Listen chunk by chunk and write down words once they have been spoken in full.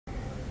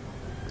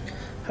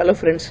Hello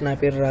friends, నా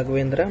పేరు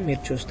రాఘవేంద్ర.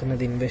 మీరు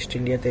చూస్తున్నది invest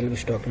India Telugu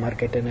stock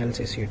market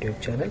analysis YouTube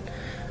channel.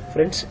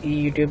 Friends, ఈ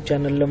యూట్యూబ్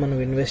ఛానల్లో మనం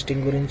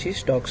ఇన్వెస్టింగ్ గురించి,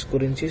 స్టాక్స్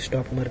గురించి,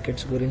 స్టాక్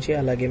మార్కెట్స్ గురించి,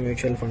 అలాగే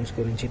మ్యూచువల్ ఫండ్స్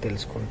గురించి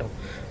తెలుసుకుంటాం.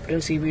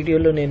 ఫ్రెండ్స్, ఈ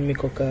వీడియోలో నేను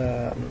మీకు ఒక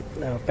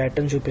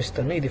ప్యాటర్న్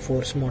చూపిస్తాను. ఇది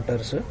ఫోర్స్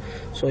మోటార్స్.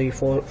 సో ఈ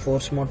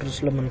ఫోర్స్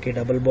మోటార్స్లో మనకి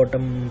డబుల్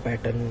బాటమ్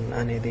ప్యాటర్న్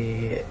అనేది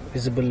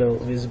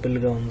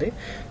విజిబుల్గా ఉంది.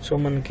 సో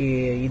మనకి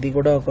ఇది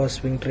కూడా ఒక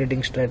స్వింగ్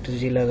ట్రేడింగ్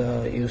స్ట్రాటజీ లాగా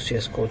యూజ్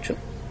చేసుకోవచ్చు.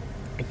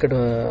 ఇక్కడ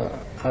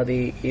అది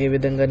ఏ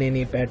విధంగా నేను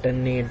ఈ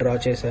ప్యాటర్న్ని డ్రా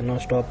చేశానో,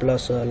 స్టాప్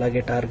లాస్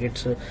అలాగే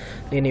టార్గెట్స్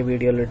నేను ఈ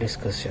వీడియోలో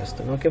డిస్కస్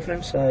చేస్తాను. ఓకే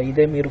ఫ్రెండ్స్,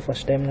 ఇదే మీరు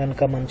ఫస్ట్ టైం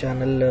కనుక మన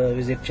ఛానల్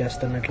విజిట్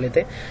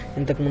చేస్తున్నట్లయితే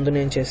ఇంతకుముందు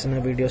నేను చేసిన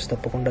వీడియోస్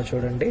తప్పకుండా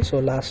చూడండి. సో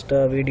లాస్ట్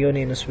వీడియో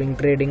నేను స్వింగ్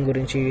ట్రేడింగ్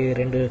గురించి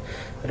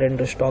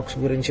రెండు స్టాక్స్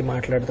గురించి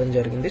మాట్లాడటం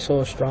జరిగింది. సో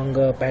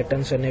స్ట్రాంగ్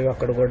ప్యాటర్న్స్ అనేవి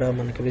అక్కడ కూడా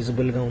మనకి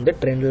విజిబుల్గా ఉంది.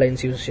 ట్రెండ్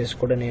లైన్స్ యూజ్ చేసి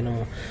కూడా నేను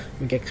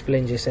మీకు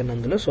ఎక్స్ప్లెయిన్ చేశాను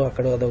అందులో. సో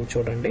అక్కడ అదొక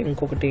చూడండి.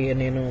 ఇంకొకటి,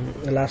 నేను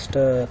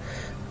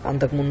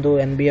అంతకుముందు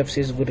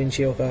ఎన్బిఎఫ్సిస్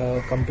గురించి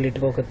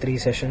కంప్లీట్గా ఒక 3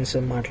 సెషన్స్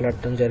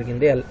మాట్లాడటం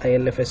జరిగింది.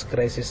 ఐఎల్ఎఫ్ఎస్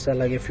క్రైసిస్,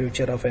 అలాగే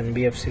ఫ్యూచర్ ఆఫ్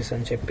ఎన్బిఎఫ్సిస్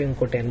అని చెప్పి,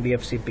 ఇంకోటి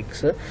ఎన్బిఎఫ్సి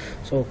పిక్స్.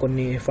 సో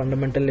కొన్ని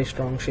ఫండమెంటల్లీ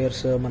స్ట్రాంగ్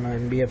షేర్స్ మన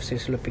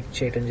ఎన్బిఎఫ్సిస్లో పిక్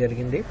చేయడం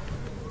జరిగింది.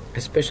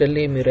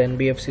 ఎస్పెషల్లీ మీరు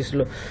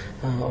ఎన్బిఎఫ్సిస్లో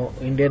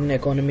ఇండియన్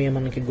ఎకానమీ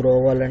మనకి గ్రో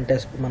అవ్వాలంటే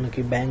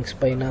మనకి బ్యాంక్స్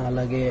పైన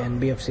అలాగే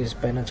ఎన్బిఎఫ్సిస్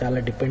పైన చాలా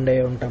డిపెండ్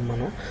అయి ఉంటాం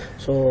మనం.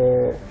 సో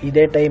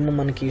ఇదే టైం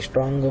మనకి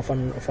స్ట్రాంగ్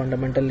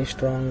ఫండమెంటల్లీ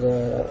స్ట్రాంగ్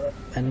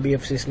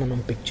ఎన్బిఎఫ్సిస్ మనం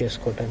పిక్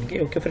చేసుకోవడానికి.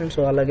 ఓకే ఫ్రెండ్స్,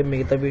 సో అలాగే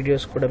మిగతా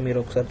వీడియోస్ కూడా మీరు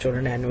ఒకసారి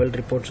చూడండి. యాన్యువల్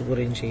రిపోర్ట్స్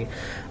గురించి,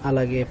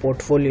 అలాగే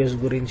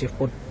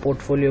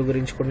పోర్ట్ఫోలియో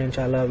గురించి కూడా నేను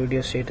చాలా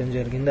వీడియోస్ చేయడం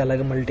జరిగింది.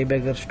 అలాగే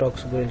మల్టీబ్యాగర్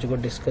స్టాక్స్ గురించి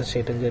కూడా డిస్కస్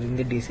చేయడం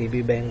జరిగింది.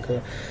 డిసిబి బ్యాంక్,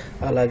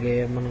 అలాగే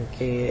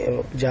మనకి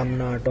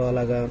జామ్నా ఆటో,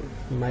 అలాగా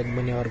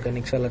మ్యాగ్మనీ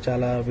ఆర్గానిక్స్, అలా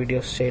చాలా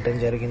వీడియోస్ చేయడం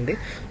జరిగింది.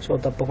 సో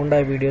తప్పకుండా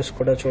ఆ వీడియోస్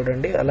కూడా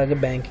చూడండి. అలాగే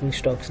బ్యాంకింగ్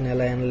స్టాక్స్ని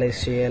ఎలా అనలైజ్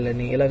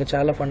చేయాలని, ఇలాగ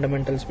చాలా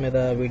ఫండమెంటల్స్ మీద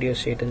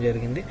వీడియోస్ చేయడం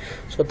జరిగింది.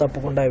 సో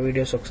తప్పకుండా ఆ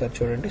వీడియోస్ ఒకసారి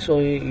చూడండి. సో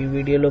ఈ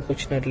వీడియోలోకి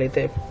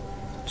వచ్చినట్లయితే,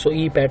 సో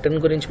ఈ ప్యాటర్న్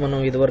గురించి మనం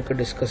ఇదివరకు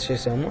డిస్కస్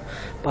చేసాము.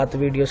 పాత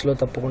వీడియోస్లో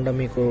తప్పకుండా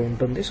మీకు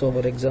ఉంటుంది. సో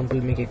ఫర్ ఎగ్జాంపుల్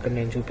మీకు ఇక్కడ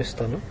నేను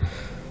చూపిస్తాను.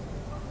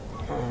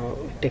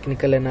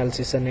 టెక్నికల్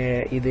అనాలిసిస్ అనే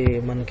ఇది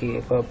మనకి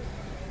ఒక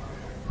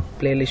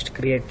ప్లేలిస్ట్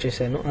క్రియేట్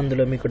చేశాను.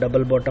 అందులో మీకు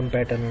డబుల్ బాటమ్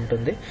ప్యాటర్న్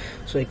ఉంటుంది.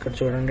 సో ఇక్కడ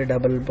చూడండి,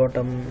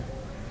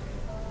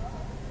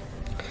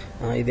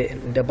 ఇదే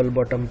డబుల్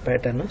బాటమ్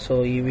ప్యాటర్న్. సో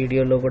ఈ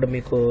వీడియోలో కూడా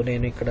మీకు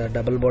నేను ఇక్కడ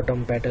డబుల్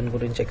బాటమ్ ప్యాటర్న్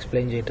గురించి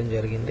ఎక్స్ప్లెయిన్ చేయడం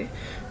జరిగింది.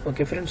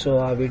 ఓకే ఫ్రెండ్స్, సో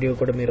ఆ వీడియో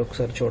కూడా మీరు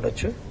ఒకసారి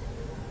చూడొచ్చు.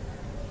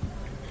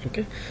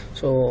 ఓకే,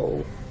 సో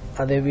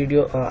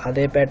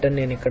అదే ప్యాటర్న్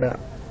నేను ఇక్కడ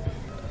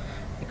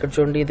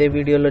చూడండి. ఇదే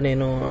వీడియోలో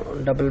నేను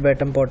డబుల్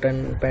బాటమ్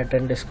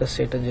ప్యాటర్న్ డిస్కస్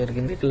చేయడం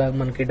జరిగింది. ఇలా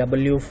మనకి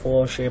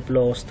W4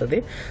 షేప్లో వస్తుంది.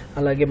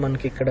 అలాగే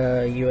మనకి ఇక్కడ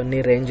ఇవన్నీ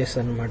రేంజెస్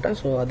అనమాట.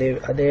 సో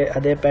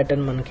అదే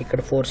ప్యాటర్న్ మనకి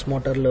ఇక్కడ ఫోర్స్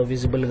మోటార్లో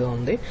విజిబుల్గా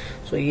ఉంది.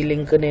 సో ఈ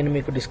లింక్ నేను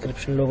మీకు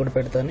డిస్క్రిప్షన్లో కూడా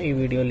పెడతాను, ఈ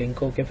video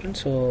link. Okay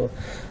friends, so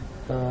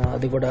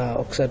అది కూడా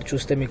ఒకసారి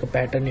చూస్తే మీకు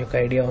ప్యాటర్న్ యొక్క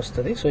ఐడియా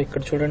వస్తుంది. సో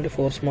ఇక్కడ చూడండి,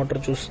 ఫోర్స్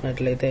మోటార్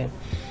చూసినట్లయితే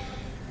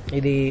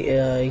ఇది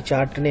ఈ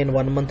చార్ట్ నేను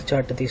 1 మంత్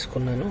చార్ట్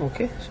తీసుకున్నాను.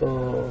 ఓకే, సో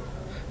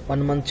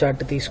 1 మంత్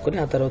చార్ట్ తీసుకుని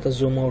ఆ తర్వాత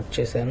జూమ్ అవుట్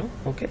చేశాను.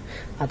 ఓకే,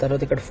 ఆ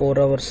తర్వాత ఇక్కడ 4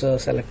 అవర్స్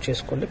సెలెక్ట్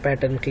చేసుకోండి.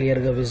 ప్యాటర్న్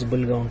క్లియర్గా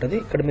విజిబుల్గా ఉంటుంది.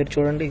 ఇక్కడ మీరు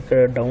చూడండి, ఇక్కడ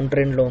డౌన్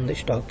ట్రెండ్లో ఉంది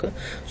స్టాక్.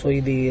 సో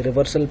ఇది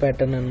రివర్సల్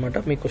ప్యాటర్న్ అనమాట.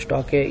 మీకు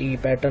స్టాకే ఈ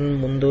ప్యాటర్న్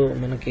ముందు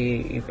మనకి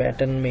ఈ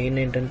ప్యాటర్న్ మెయిన్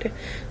ఏంటంటే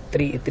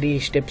త్రీ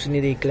స్టెప్స్ని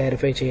ఇది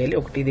క్లారిఫై చేయాలి.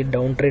 ఒకటి, ఇది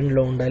డౌన్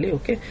ట్రెండ్లో ఉండాలి.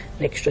 ఓకే,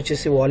 నెక్స్ట్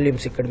వచ్చేసి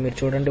వాల్యూమ్స్. ఇక్కడ మీరు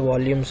చూడండి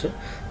వాల్యూమ్స్.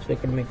 సో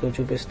ఇక్కడ మీకు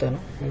చూపిస్తాను.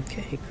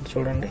 ఓకే, ఇక్కడ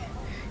చూడండి,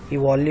 ఈ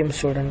వాల్యూమ్స్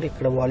చూడండి,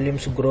 ఇక్కడ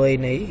వాల్యూమ్స్ గ్రో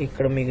అయినాయి.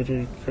 ఇక్కడ మీరు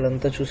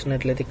ఇక్కడంతా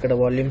చూసినట్లయితే ఇక్కడ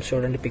వాల్యూమ్స్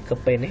చూడండి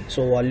పికప్ అయినాయి. సో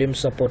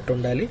వాల్యూమ్స్ సపోర్ట్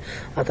ఉండాలి.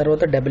 ఆ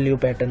తర్వాత డబ్ల్యూ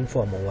ప్యాటర్న్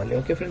ఫామ్ అవ్వాలి.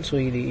 ఓకే ఫ్రెండ్స్, సో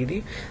ఇది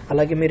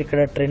అలాగే మీరు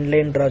ఇక్కడ ట్రెండ్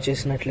లైన్ డ్రా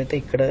చేసినట్లయితే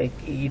ఇక్కడ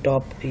ఈ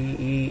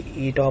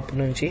టాప్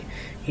నుంచి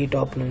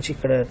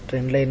ఇక్కడ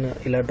ట్రెండ్ లైన్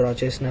ఇలా డ్రా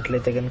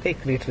చేసినట్లయితే కనుక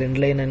ఇక్కడ ఈ ట్రెండ్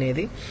లైన్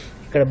అనేది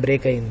ఇక్కడ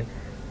బ్రేక్ అయింది.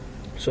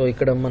 సో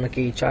ఇక్కడ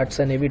మనకి చార్ట్స్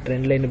అనేవి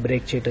ట్రెండ్ లైన్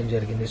బ్రేక్ చేయడం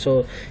జరిగింది. సో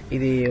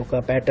ఇది ఒక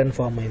ప్యాటర్న్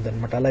ఫామ్ అయింది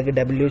అనమాట. అలాగే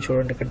డబ్ల్యూ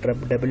చూడండి, ఇక్కడ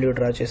డబ్ల్యూ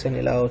డ్రా చేసాను,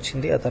 ఇలా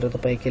వచ్చింది. ఆ తర్వాత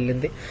పైకి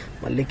వెళ్ళింది,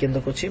 మళ్ళీ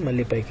కిందకు వచ్చి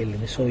మళ్ళీ పైకి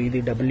వెళ్ళింది. సో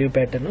ఇది డబ్ల్యూ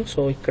ప్యాటర్న్. సో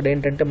ఇక్కడ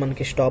ఏంటంటే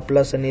మనకి స్టాప్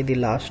లాస్ అనేది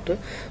లాస్ట్.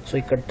 సో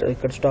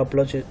ఇక్కడ స్టాప్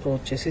లాస్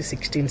వచ్చేసి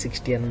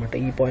 1660 అనమాట.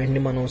 ఈ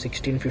పాయింట్ని మనం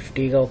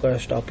 1650గా ఒక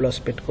స్టాప్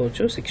లాస్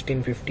పెట్టుకోవచ్చు.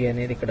 1650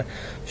 అనేది ఇక్కడ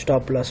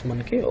స్టాప్ లాస్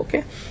మనకి.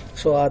 ఓకే,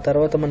 సో ఆ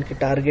తర్వాత మనకి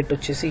టార్గెట్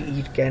వచ్చేసి ఈ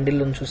క్యాండిల్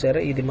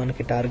చూసారా, ఇది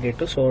మనకి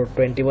టార్గెట్. సో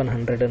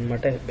 2100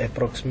 అనమాట,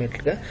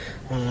 అప్రాక్సిమేట్గా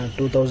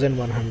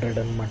 2100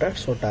 అనమాట.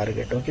 So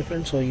target. Okay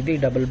friends, so ఇది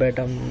డబుల్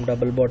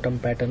బాటమ్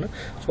ప్యాటర్న్.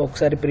 సో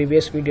ఒకసారి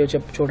ప్రీవియస్ వీడియో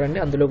చూడండి,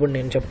 అందులో కూడా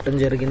నేను చెప్పడం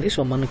జరిగింది.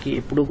 సో మనకి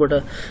ఎప్పుడు కూడా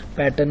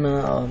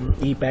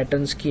ఈ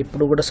ప్యాటర్న్స్కి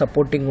ఎప్పుడు కూడా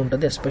సపోర్టింగ్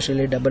ఉంటుంది.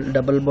 ఎస్పెషల్లీ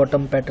డబుల్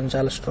బాటమ్ ప్యాటర్న్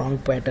చాలా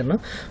స్ట్రాంగ్ ప్యాటర్న్.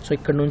 సో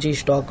ఇక్కడ నుంచి ఈ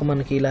స్టాక్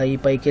మనకి ఇలా ఈ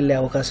పైకి వెళ్ళే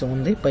అవకాశం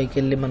ఉంది. పైకి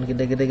వెళ్ళి మనకి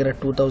దగ్గర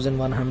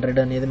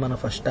 2100 అనేది మన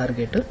first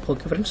target.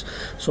 Okay friends,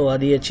 so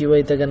అది అచీవ్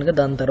అయితే కనుక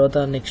దాని తర్వాత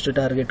నెక్స్ట్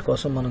టార్గెట్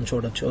కోసం మనం చూడాలి.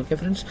 చూడొచ్చు. ఓకే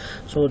ఫ్రెండ్స్,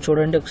 సో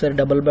చూడండి ఒకసారి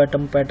డబుల్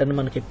బాటమ్ ప్యాటర్న్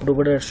మనకి ఎప్పుడు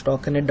కూడా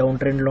స్టాక్ అనేది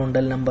డౌన్ ట్రెండ్లో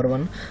ఉండాలి నెంబర్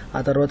 1.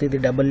 ఆ తర్వాత ఇది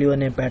డబ్ల్యూ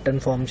అనే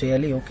ప్యాటర్న్ ఫామ్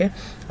చేయాలి. ఓకే,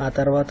 ఆ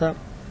తర్వాత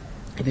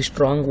ఇది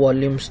స్ట్రాంగ్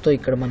వాల్యూమ్స్తో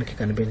ఇక్కడ మనకి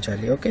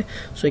కనిపించాలి. ఓకే,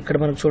 సో ఇక్కడ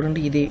మనకు చూడండి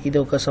ఇది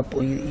ఒక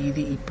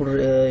ఇది ఇప్పుడు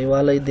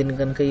ఇవాళ దీన్ని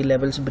కనుక ఈ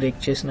లెవెల్స్ బ్రేక్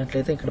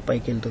చేసినట్లయితే ఇక్కడ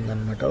పైకి వెళ్తుంది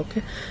అనమాట.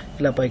 ఓకే,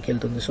 ఇలా పైకి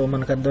వెళ్తుంది. సో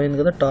మనకు అర్థమైంది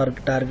కదా,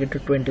 టార్గెట్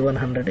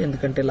 2100.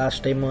 ఎందుకంటే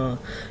లాస్ట్ టైం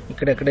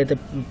ఇక్కడ ఎక్కడైతే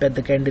పెద్ద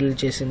క్యాండిల్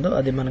చేసిందో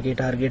అది మనకి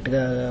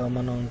టార్గెట్గా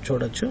మనం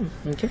చూడొచ్చు.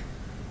 ఓకే,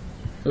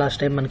 లాస్ట్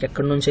టైం మనకి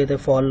ఎక్కడి నుంచి అయితే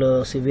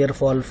సివియర్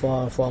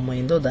ఫామ్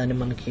అయిందో దాన్ని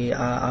మనకి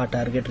ఆ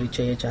టార్గెట్ రీచ్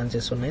అయ్యే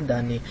ఛాన్సెస్ ఉన్నాయి.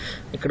 దాన్ని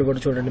ఇక్కడ కూడా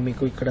చూడండి,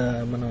 మీకు ఇక్కడ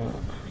మనం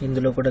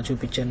ఇందులో కూడా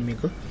చూపించాను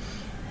మీకు.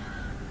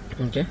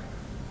 ఓకే,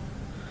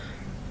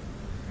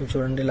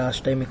 చూడండి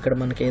లాస్ట్ టైం ఇక్కడ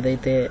మనకి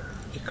ఏదైతే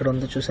ఇక్కడ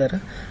ఉందో చూసారా,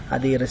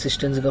 అది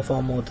రెసిస్టెన్స్గా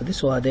ఫామ్ అవుతుంది.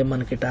 సో అదే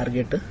మనకి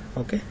టార్గెట్.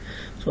 ఓకే,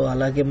 సో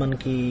అలాగే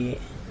మనకి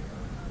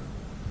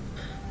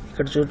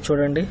ఇక్కడ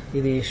చూడండి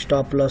ఇది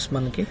స్టాప్ లాస్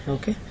మనకి.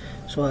 ఓకే,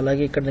 సో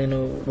అలాగే ఇక్కడ నేను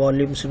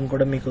వాల్యూమ్స్ని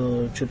కూడా మీకు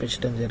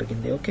చూపించడం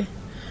జరిగింది. ఓకే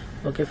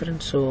ఓకే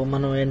ఫ్రెండ్స్, సో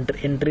మనం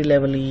ఎంట్రీ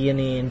లెవెల్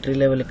అని ఎంట్రీ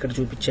లెవెల్ ఇక్కడ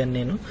చూపించాను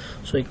నేను.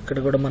 సో ఇక్కడ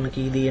కూడా మనకి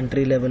ఇది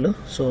ఎంట్రీ లెవెల్.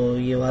 సో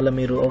ఇవాళ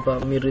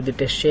మీరు ఇది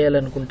టెస్ట్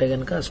చేయాలనుకుంటే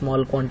కనుక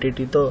స్మాల్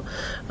క్వాంటిటీతో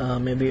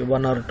మేబీ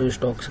 1 or 2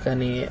 స్టాక్స్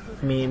కానీ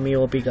మీ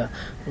ఓపిక,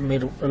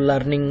 మీరు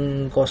లర్నింగ్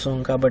కోసం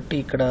కాబట్టి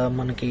ఇక్కడ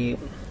మనకి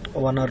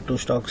 1 or 2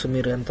 స్టాక్స్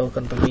మీరు ఎంతో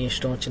కొంత మీ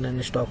ఇష్టం వచ్చిన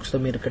అన్ని స్టాక్స్తో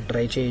మీరు ఇక్కడ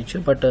ట్రై చేయొచ్చు.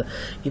 బట్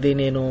ఇది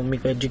నేను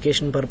మీకు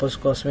ఎడ్యుకేషన్ పర్పస్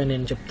కోసమే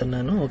నేను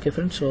చెప్తున్నాను. ఓకే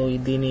ఫ్రెండ్స్, సో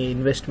దీని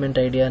ఇన్వెస్ట్మెంట్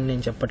ఐడియా అని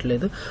నేను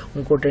చెప్పట్లేదు.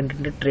 ఇంకోటి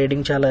ఏంటంటే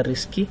ట్రేడింగ్ చాలా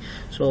రిస్కీ.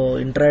 సో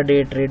ఇంట్రాడే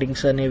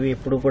ట్రేడింగ్స్ అనేవి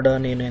ఎప్పుడు కూడా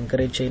నేను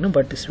ఎంకరేజ్ చేయను,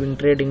 బట్ స్వింగ్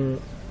ట్రేడింగ్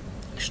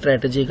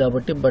స్ట్రాటజీ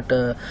కాబట్టి. బట్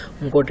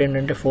ఇంకోటి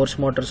ఏంటంటే ఫోర్స్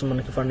మోటార్స్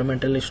మనకి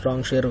ఫండమెంటల్లీ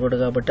స్ట్రాంగ్ షేర్ కూడా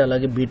కాబట్టి,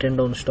 అలాగే బీట్ అండ్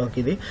డౌన్ స్టాక్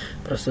ఇది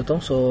ప్రస్తుతం.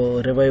 సో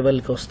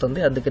రివైవల్కి వస్తుంది,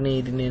 అందుకని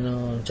ఇది నేను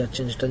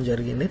చర్చించడం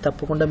జరిగింది.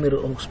 తప్పకుండా మీరు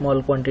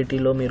స్మాల్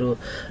క్వాంటిటీలో మీరు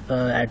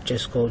యాడ్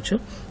చేసుకోవచ్చు.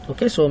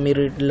 ఓకే, సో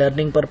మీరు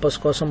లెర్నింగ్ పర్పస్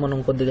కోసం మనం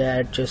కొద్దిగా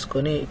యాడ్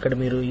చేసుకొని ఇక్కడ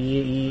మీరు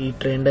ఈ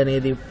ట్రెండ్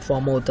అనేది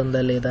ఫామ్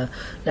అవుతుందా లేదా,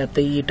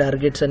 లేకపోతే ఈ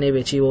టార్గెట్స్ అనేవి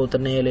అచీవ్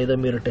అవుతున్నాయా లేదో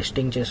మీరు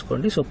టెస్టింగ్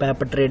చేసుకోండి. సో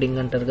పేపర్ ట్రేడింగ్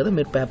అంటారు కదా,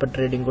 మీరు పేపర్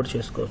ట్రేడింగ్ కూడా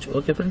చేసుకోవచ్చు.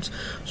 ఓకే ఫ్రెండ్స్,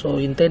 సో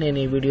ఇంతే నేను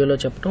ఈ వీడియోలో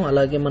చెప్పడం.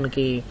 అలాగే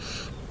మనకి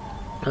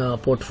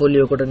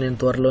పోర్ట్ఫోలియో కూడా నేను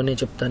త్వరలోనే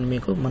చెప్తాను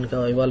మీకు. మనకి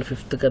ఇవాళ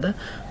 5th కదా,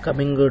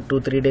 కమింగ్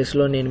 2-3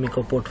 డేస్లో నేను మీకు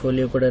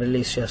పోర్ట్ఫోలియో కూడా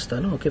రిలీజ్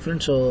చేస్తాను. ఓకే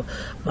ఫ్రెండ్స్, సో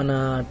మన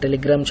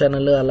టెలిగ్రామ్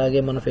ఛానల్ అలాగే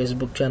మన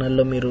ఫేస్బుక్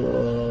ఛానల్లో మీరు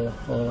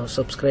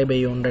సబ్స్క్రైబ్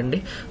అయ్యి ఉండండి.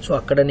 సో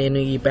అక్కడ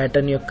నేను ఈ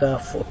ప్యాటర్న్ యొక్క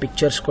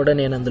పిక్చర్స్ కూడా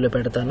నేను అందులో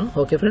పెడతాను.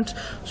 ఓకే ఫ్రెండ్స్,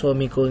 సో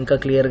మీకు ఇంకా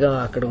క్లియర్గా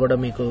అక్కడ కూడా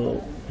మీకు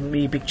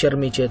ఈ పిక్చర్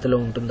మీ చేతిలో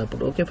ఉంటుంది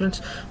అప్పుడు. Okay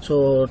friends, so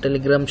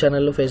Telegram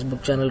channel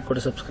Facebook channel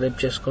కూడా సబ్స్క్రైబ్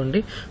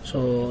చేసుకోండి. సో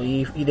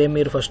ఇదే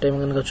మీరు ఫస్ట్ టైం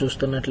కనుక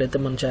చూస్తున్నట్లయితే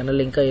మన ఛానల్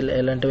ఇంకా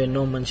ఇలాంటివి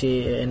ఎన్నో మంచి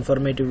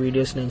ఇన్ఫర్మేటివ్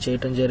వీడియోస్ నేను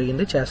చేయడం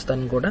జరిగింది,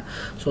 చేస్తాను కూడా.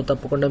 సో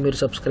తప్పకుండా మీరు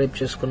సబ్స్క్రైబ్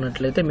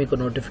చేసుకున్నట్లయితే మీకు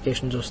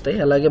నోటిఫికేషన్స్ వస్తాయి.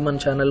 అలాగే మన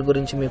ఛానల్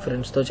గురించి మీ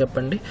ఫ్రెండ్స్తో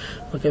చెప్పండి.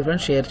 ఓకే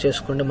ఫ్రెండ్స్, షేర్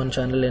చేసుకోండి మన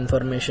ఛానల్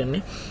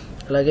ఇన్ఫర్మేషన్ని.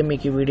 అలాగే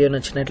మీకు ఈ వీడియో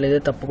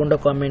నచ్చినట్లయితే తప్పకుండా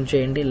కామెంట్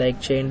చేయండి, లైక్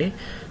చేయండి,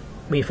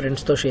 మీ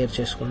ఫ్రెండ్స్తో షేర్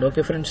చేసుకోండి.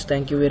 Okay friends,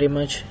 thank you very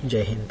much.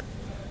 జై హింద్.